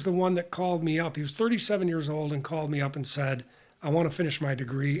Sonny was the one that called me up. He was 37 years old and called me up and said, I want to finish my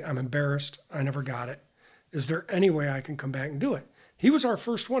degree. I'm embarrassed. I never got it. Is there any way I can come back and do it? He was our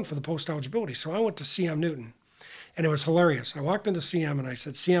first one for the post-eligibility. So I went to CM Newton, and it was hilarious. I walked into CM, and I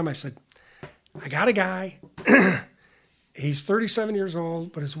said, CM, I got a guy. He's 37 years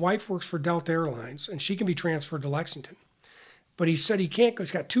old, but his wife works for Delta Airlines, and she can be transferred to Lexington. But he said he can't, he's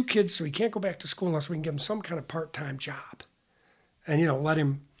got 2 kids, so he can't go back to school unless we can give him some kind of part-time job. And, let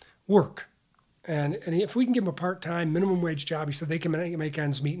him work. And if we can give him a part-time minimum wage job, he said they can make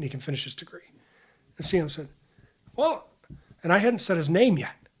ends meet and he can finish his degree. And CM said, well, and I hadn't said his name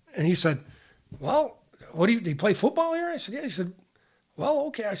yet. And he said, well, did he play football here? I said, yeah. He said, well,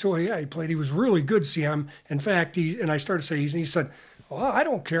 okay. I said, well, yeah, he played. He was really good, CM. In fact, and I started to say, and he said, well, I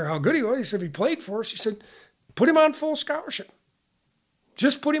don't care how good he was. He said, if he played for us, he said, put him on full scholarship.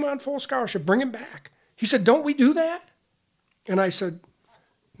 Just put him on full scholarship. Bring him back. He said, don't we do that? And I said,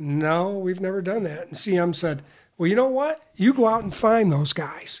 no, we've never done that. And CM said, well, you know what? You go out and find those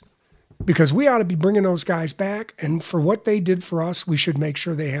guys because we ought to be bringing those guys back. And for what they did for us, we should make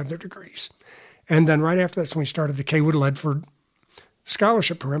sure they have their degrees. And then right after that's when we started the Kaywood-Ledford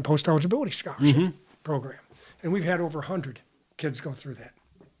scholarship program, post-eligibility scholarship program. And we've had over 100 kids go through that.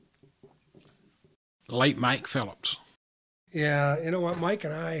 Late Mike Phillips. Yeah, you know what? Mike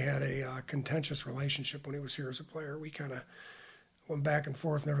and I had a contentious relationship when he was here as a player. We kind of went back and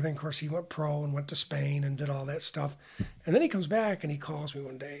forth and everything. Of course, he went pro and went to Spain and did all that stuff. And then he comes back and he calls me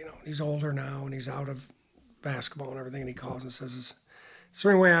one day. He's older now and he's out of basketball and everything. And he calls and says, is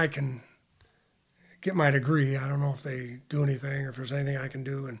there any way I can get my degree? I don't know if they do anything or if there's anything I can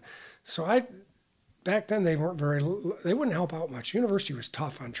do. And so back then they wouldn't help out much. University was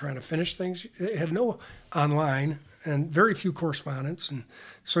tough on trying to finish things. It had no online and very few correspondence. And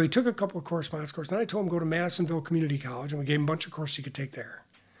so he took a couple of correspondence courses. Then I told him to go to Madisonville Community College, and we gave him a bunch of courses he could take there.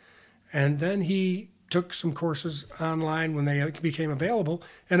 And then he took some courses online when they became available.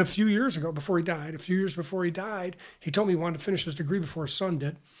 And a few years before he died, he told me he wanted to finish his degree before his son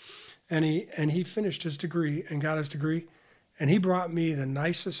did. And he finished his degree and got his degree. And he brought me the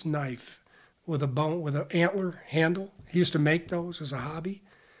nicest knife with an antler handle. He used to make those as a hobby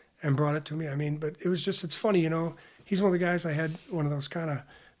and brought it to me. But it was just, it's funny, he's one of the guys I had one of those kind of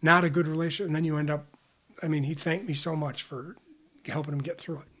not a good relationship. And then you end up, he thanked me so much for helping him get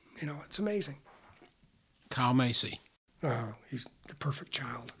through it. It's amazing. Kyle Macy. Oh, he's the perfect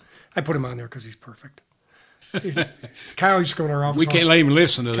child. I put him on there because he's perfect. Kyle used to come in our office. We can't let him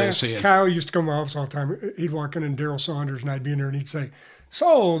listen to this. Kyle used to come to my office all the time. He'd walk in and Daryl Saunders, and I'd be in there, and he'd say,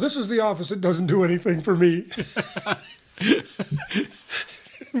 so this is the office that doesn't do anything for me.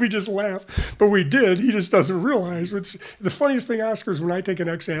 We just laugh. But we did. He just doesn't realize. The funniest thing, Oscar, is when I take an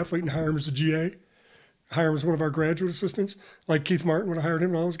ex-athlete and hire him as a GA, hire him as one of our graduate assistants, like Keith Martin when I hired him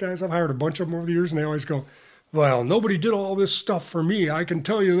and all those guys. I've hired a bunch of them over the years, and they always go, well, nobody did all this stuff for me. I can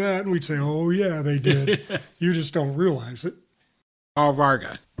tell you that. And we'd say, oh, yeah, they did. You just don't realize it. Paul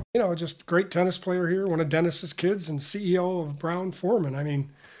Varga. Just great tennis player here, one of Dennis's kids and CEO of Brown Forman.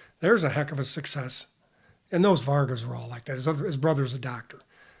 There's a heck of a success. And those Vargas were all like that. His brother's a doctor.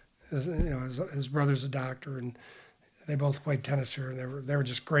 His brother's a doctor, and they both played tennis here, and they were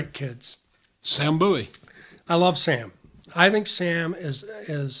just great kids. Sam Bowie. I love Sam. I think Sam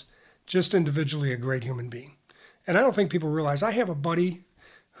is just individually a great human being. And I don't think people realize, I have a buddy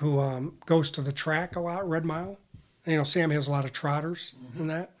who goes to the track a lot, Red Mile. And, Sam has a lot of trotters and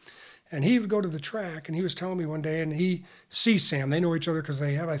that. And he would go to the track, and he was telling me one day, and he sees Sam. They know each other because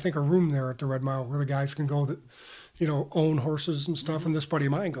they have, I think, a room there at the Red Mile where the guys can go that, own horses and stuff. And this buddy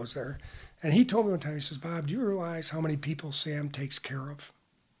of mine goes there. And he told me one time, he says, Bob, do you realize how many people Sam takes care of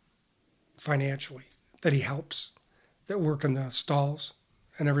financially, that he helps, that work in the stalls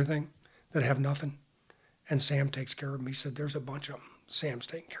and everything, that have nothing? And Sam takes care of them. He said, there's a bunch of them Sam's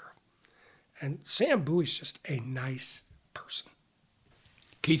taking care of. And Sam Bowie's just a nice person.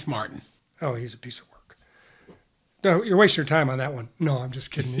 Keith Martin. Oh, he's a piece of work. No, you're wasting your time on that one. No, I'm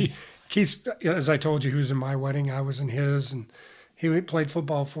just kidding. Keith, as I told you, he was in my wedding. I was in his, and he played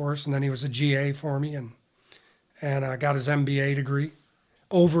football for us, and then he was a GA for me, and got his MBA degree.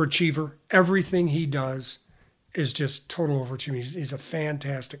 Overachiever. Everything he does is just total overachieving. He's a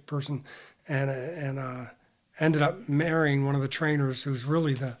fantastic person, and ended up marrying one of the trainers who's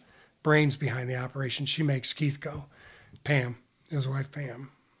really the brains behind the operation. She makes Keith go. Pam, his wife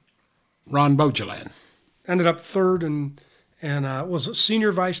Pam. Ron Bojalan. Ended up third and was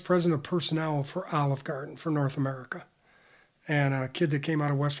senior vice president of personnel for Olive Garden for North America. And a kid that came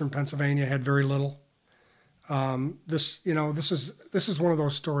out of Western Pennsylvania, had very little, This is one of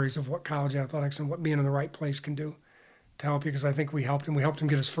those stories of what college athletics and what being in the right place can do to help you, because I think we helped him. We helped him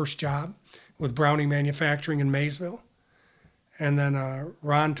get his first job with Browning Manufacturing in Maysville. And then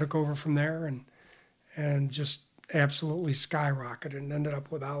Ron took over from there and just absolutely skyrocketed and ended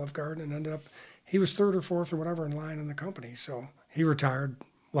up with Olive Garden and he was third or fourth or whatever in line in the company. So he retired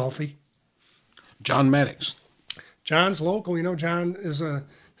wealthy. John Maddox. John's local. John is a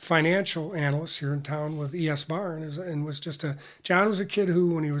financial analyst here in town with E.S. Barr and was just John was a kid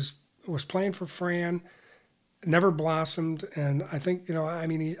who, when he was playing for Fran, never blossomed. And I think, I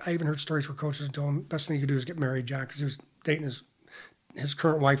even heard stories where coaches told him the best thing he could do is get married, John, because he was dating his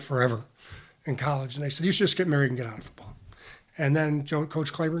current wife forever in college. And they said, you should just get married and get out of football. And then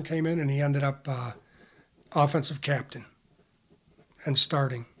Coach Claiborne came in and he ended up offensive captain and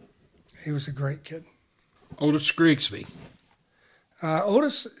starting. He was a great kid. Otis Grigsby.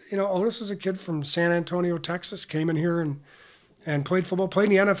 Otis is a kid from San Antonio, Texas, came in here and played football,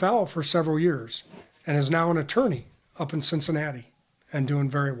 played in the NFL for several years, and is now an attorney up in Cincinnati and doing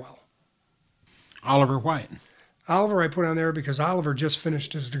very well. Oliver White. Oliver I put on there because Oliver just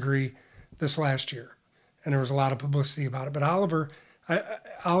finished his degree this last year, and there was a lot of publicity about it. But Oliver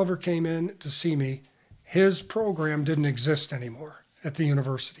came in to see me. His program didn't exist anymore at the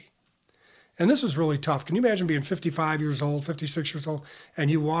university. And this is really tough. Can you imagine being 55 years old, 56 years old, and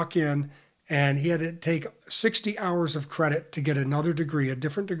you walk in and he had to take 60 hours of credit to get another degree, a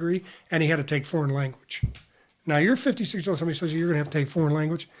different degree, and he had to take foreign language. Now, you're 56 years old, somebody says you're going to have to take foreign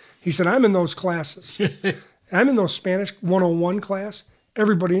language. He said, I'm in those classes. I'm in those Spanish 101 class.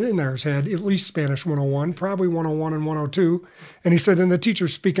 Everybody in there has had at least Spanish 101, probably 101 and 102. And he said, and the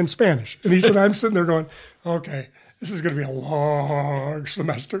teacher's speaking Spanish. And he said, I'm sitting there going, okay, this is going to be a long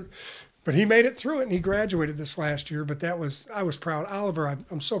semester. But he made it through it, and he graduated this last year. But I was proud. Oliver,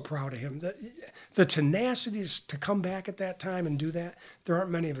 I'm so proud of him. The tenacity to come back at that time and do that, there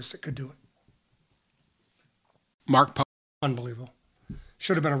aren't many of us that could do it. Mark Pope. Unbelievable.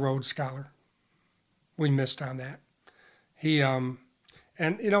 Should have been a Rhodes Scholar. We missed on that. He, and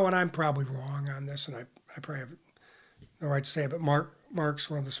you know what, I'm probably wrong on this, and I probably have no right to say it, but Mark's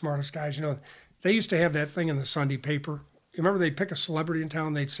one of the smartest guys. They used to have that thing in the Sunday paper. You remember they'd pick a celebrity in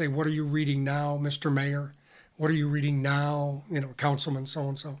town, they'd say, what are you reading now, Mr. Mayor? What are you reading now, Councilman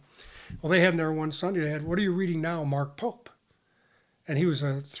so-and-so? Well, they had in there one Sunday, they had, what are you reading now, Mark Pope? And he was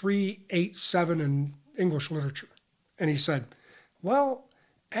a 3.87 in English literature. And he said, well,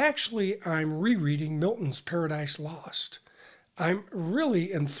 actually, I'm rereading Milton's Paradise Lost. I'm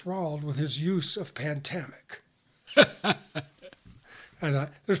really enthralled with his use of pantamic. I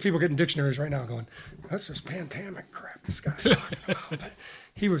thought, there's people getting dictionaries right now going, that's just pantamic crap this guy's talking about. But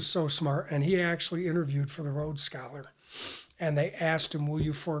he was so smart, and he actually interviewed for the Rhodes Scholar. And they asked him, will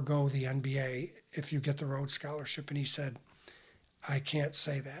you forego the NBA if you get the Rhodes Scholarship? And he said, I can't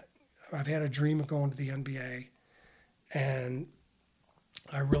say that. I've had a dream of going to the NBA, and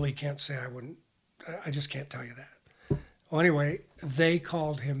I really can't say I wouldn't. I just can't tell you that. Well, anyway, they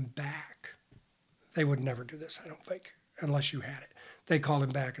called him back. They would never do this, I don't think, unless you had it. They called him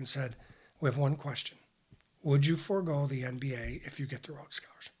back and said, we have one question. Would you forego the NBA if you get the Rhodes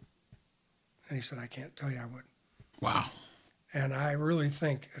Scholarship? And he said, I can't tell you I would. Wow. And I really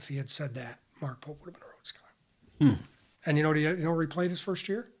think if he had said that, Mark Pope would have been a Rhodes Scholar. And you know where he played his first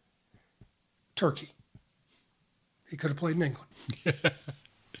year? Turkey. He could have played in England.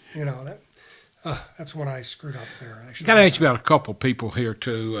 That's when I screwed up there. I got to ask you about a couple people here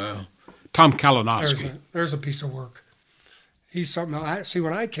too. Tom Kalinowski. There's a piece of work. He's something else. See,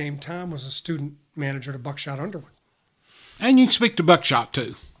 when I came, Tom was a student manager to Buckshot Underwood. And you can speak to Buckshot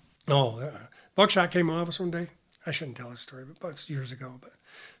too. Buckshot came to my office one day. I shouldn't tell this story, but it's years ago. But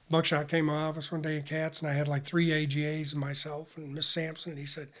Buckshot came to my office one day in Katz, and I had like 3 AGAs and myself and Miss Sampson. And he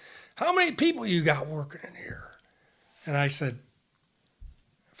said, how many people you got working in here? And I said,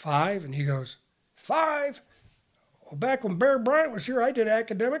 5. And he goes, 5? Well, back when Bear Bryant was here, I did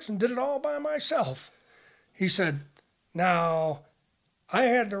academics and did it all by myself. He said, now, I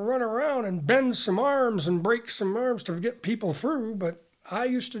had to run around and bend some arms and break some arms to get people through, but I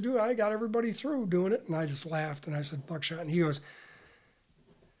used to do it. I got everybody through doing it. And I just laughed, and I said, Buckshot. And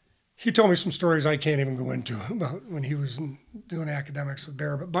he told me some stories I can't even go into about when he was doing academics with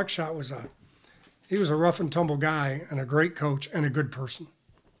Bear. But Buckshot was a rough and tumble guy and a great coach and a good person.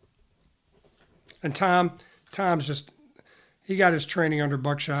 And Tom's just, he got his training under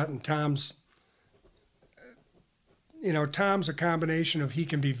Buckshot, and Tom's a combination of he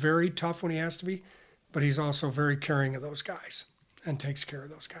can be very tough when he has to be, but he's also very caring of those guys and takes care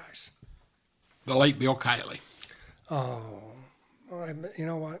of those guys. The late Bill Kiley. Oh, you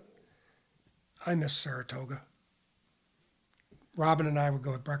know what? I miss Saratoga. Robin and I would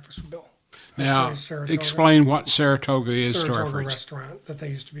go to breakfast with Bill. Now, explain what Saratoga is to our Saratoga friends. restaurant that they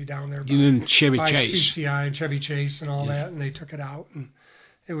used to be down there In Chevy by Chase. CCI and Chevy Chase and all that, and they took it out. And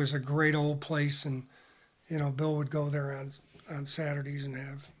it was a great old place, and, Bill would go there on Saturdays and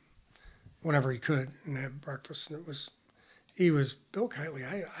have, whenever he could, and have breakfast. And Bill Kitely,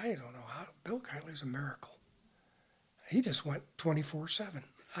 I don't know how, Bill Kitely's a miracle. He just went 24/7.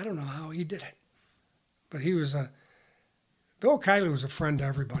 I don't know how he did it. But Bill Kitely was a friend to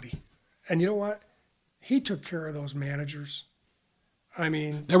everybody. And you know what? He took care of those managers. I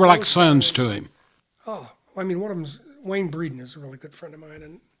mean, They were like sons to him. Oh, I mean, one of them's Wayne Breeden is a really good friend of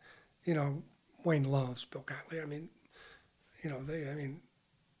mine, and Wayne loves Bill Kitely. I mean,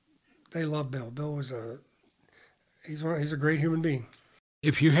 they love Bill. Bill was he's a great human being.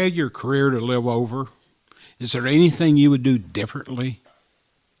 If you had your career to live over, is there anything you would do differently?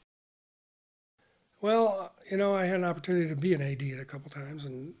 Well, I had an opportunity to be an AD a couple times,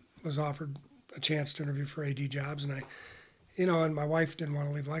 and was offered a chance to interview for AD jobs, and and my wife didn't want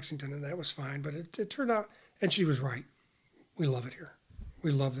to leave Lexington, and that was fine. But it turned out, and she was right. We love it here.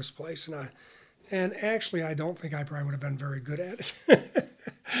 We love this place, and actually, I don't think I probably would have been very good at it.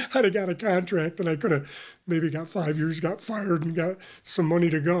 I'd have got a contract, and I could have maybe got 5 years, got fired, and got some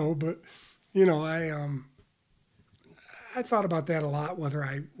money to go. But I thought about that a lot, whether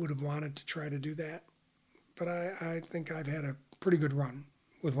I would have wanted to try to do that. But I think I've had a pretty good run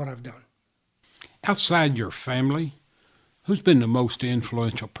with what I've done. Outside your family, who's been the most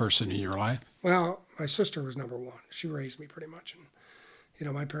influential person in your life? Well, my sister was number one. She raised me pretty much. And,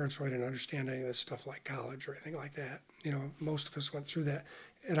 my parents really didn't understand any of this stuff like college or anything like that. Most of us went through that.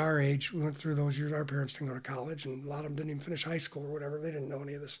 At our age, we went through those years. Our parents didn't go to college, and a lot of them didn't even finish high school or whatever. They didn't know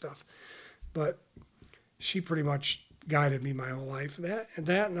any of this stuff. But she pretty much guided me my whole life.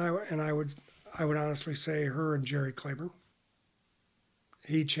 I would honestly say her and Jerry Claiborne.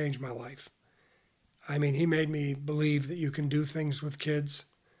 He changed my life. I mean, he made me believe that you can do things with kids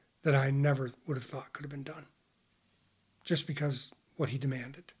that I never would have thought could have been done, just because what he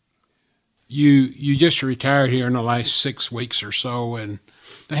demanded. You just retired here in the last 6 weeks or so, and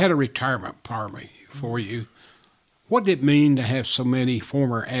they had a retirement party for you. What did it mean to have so many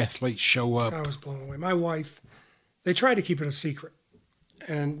former athletes show up? I was blown away. My wife, they tried to keep it a secret.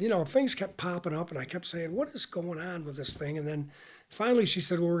 And, things kept popping up, and I kept saying, what is going on with this thing? And then finally she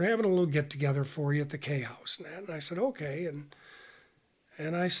said, well, we're having a little get-together for you at the K House. And I said, okay.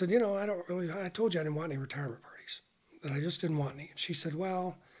 And I said, I told you I didn't want any retirement parties, that I just didn't want any. And she said,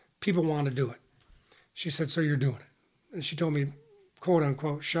 well, people want to do it. She said, so you're doing it. And she told me, quote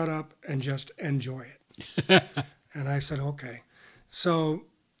unquote, shut up and just enjoy it. And I said, okay. So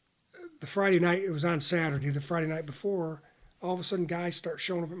the Friday night, it was on Saturday, the Friday night before, all of a sudden guys start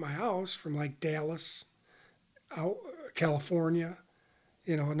showing up at my house from like Dallas, out California,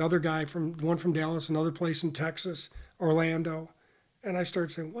 another guy one from Dallas, another place in Texas, Orlando. And I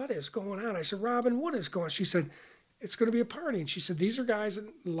started saying, what is going on? I said, Robin, what is going on? She said, it's going to be a party. And she said, these are guys that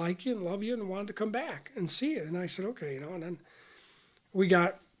like you and love you and wanted to come back and see you. And I said, okay, and then we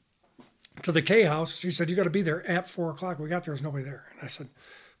got to the K House. She said, you got to be there at 4 o'clock. We got there, was nobody there. And I said,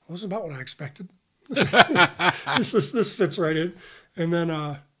 well, this is about what I expected. This fits right in. And then,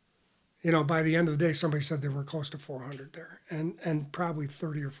 by the end of the day, somebody said there were close to 400 there, and probably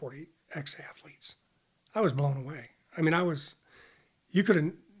 30 or 40 ex-athletes. I was blown away. I mean, you could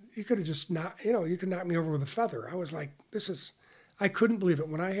have just not, you could knock me over with a feather. I was like, I couldn't believe it.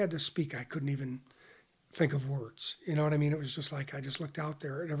 When I had to speak, I couldn't even think of words. You know what I mean? It was just like, I just looked out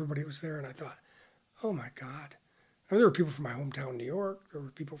there and everybody was there, and I thought, oh my God. I mean, there were people from my hometown, New York. There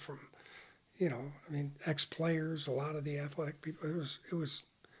were people from, ex-players, a lot of the athletic people. It was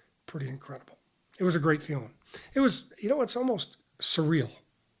pretty incredible. It was a great feeling. It was, it's almost surreal.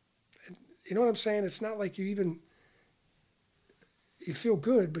 You know what I'm saying? It's not like you feel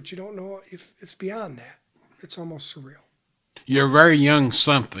good, but you don't know if it's beyond that. It's almost surreal. You're very young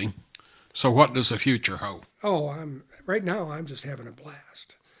something, so what does the future hold? Oh, right now I'm just having a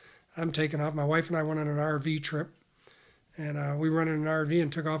blast. I'm taking off. My wife and I went on an RV trip. And we rented an RV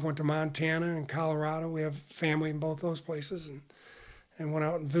and took off, went to Montana and Colorado. We have family in both those places, and went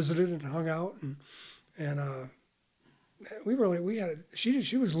out and visited and hung out. And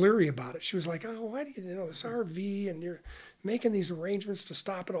she was leery about it. She was like, oh, why do you this RV, and you're making these arrangements to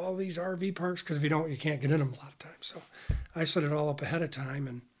stop at all these RV parks, because if you don't, you can't get in them a lot of times. So I set it all up ahead of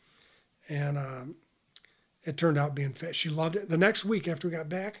time, and it turned out being fit. She loved it. The next week after we got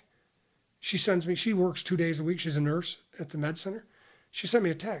back, she sends me, she works 2 days a week. She's a nurse at the med center. She sent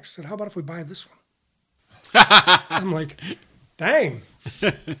me a text, said, how about if we buy this one? I'm like, dang,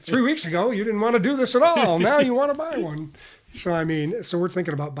 3 weeks ago you didn't want to do this at all. Now you want to buy one. So I mean, so we're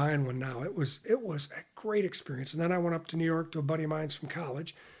thinking about buying one now. It was a great experience. And then I went up to New York to a buddy of mine's from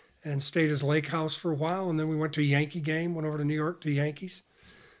college, and stayed at his lake house for a while. And then we went to a Yankee game. Went over to New York to Yankees,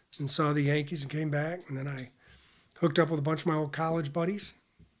 and saw the Yankees and came back. And then I hooked up with a bunch of my old college buddies,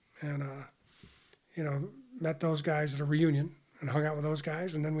 and met those guys at a reunion and hung out with those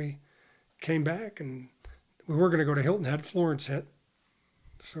guys. And then we came back, and we were going to go to Hilton Head. Florence hit,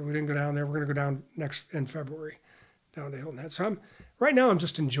 so we didn't go down there. We're going to go down in February, down to Hilton Head. So right now I'm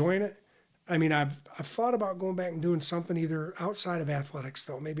just enjoying it. I mean, I've thought about going back and doing something either outside of athletics,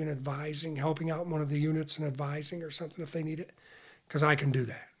 though, maybe in advising, helping out one of the units in advising or something if they need it, because I can do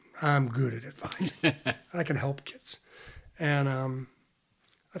that. I'm good at advising. I can help kids. And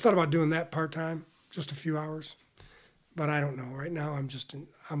I thought about doing that part-time, just a few hours, but I don't know. Right now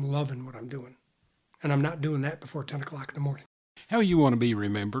I'm loving what I'm doing, and I'm not doing that before 10 o'clock in the morning. How you want to be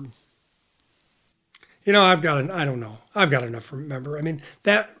remembered? I've got enough to remember. I mean,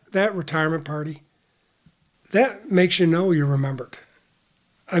 that retirement party, that makes you know you're remembered.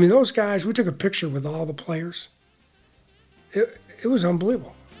 I mean, those guys, we took a picture with all the players. It was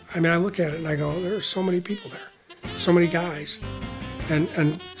unbelievable. I mean, I look at it and I go, there are so many people there, so many guys,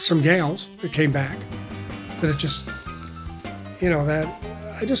 and some gals that came back, that it just,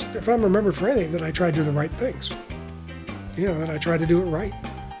 if I'm remembered for anything, that I try to do the right things. That I try to do it right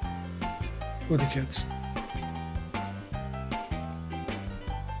with the kids.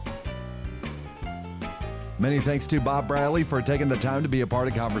 Many thanks to Bob Bradley for taking the time to be a part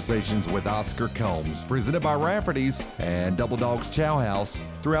of Conversations with Oscar Combs, presented by Rafferty's and Double Dogs Chow House.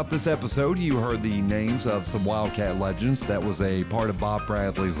 Throughout this episode, you heard the names of some Wildcat legends that was a part of Bob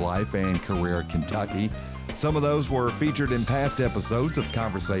Bradley's life and career at Kentucky. Some of those were featured in past episodes of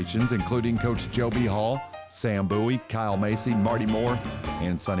Conversations, including Coach Joby Hall, Sam Bowie, Kyle Macy, Marty Moore,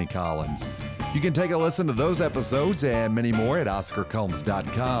 and Sonny Collins. You can take a listen to those episodes and many more at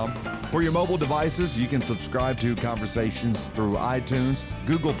OscarCombs.com. For your mobile devices, you can subscribe to Conversations through iTunes,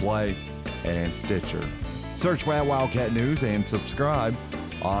 Google Play, and Stitcher. Search for @Wildcat News and subscribe.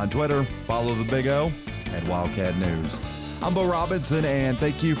 On Twitter, follow the Big O at Wildcat News. I'm Bo Robinson, and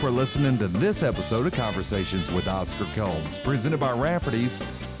thank you for listening to this episode of Conversations with Oscar Combs, presented by Rafferty's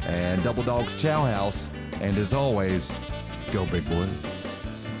and Double Dogs Chow House. And as always, go Big Blue.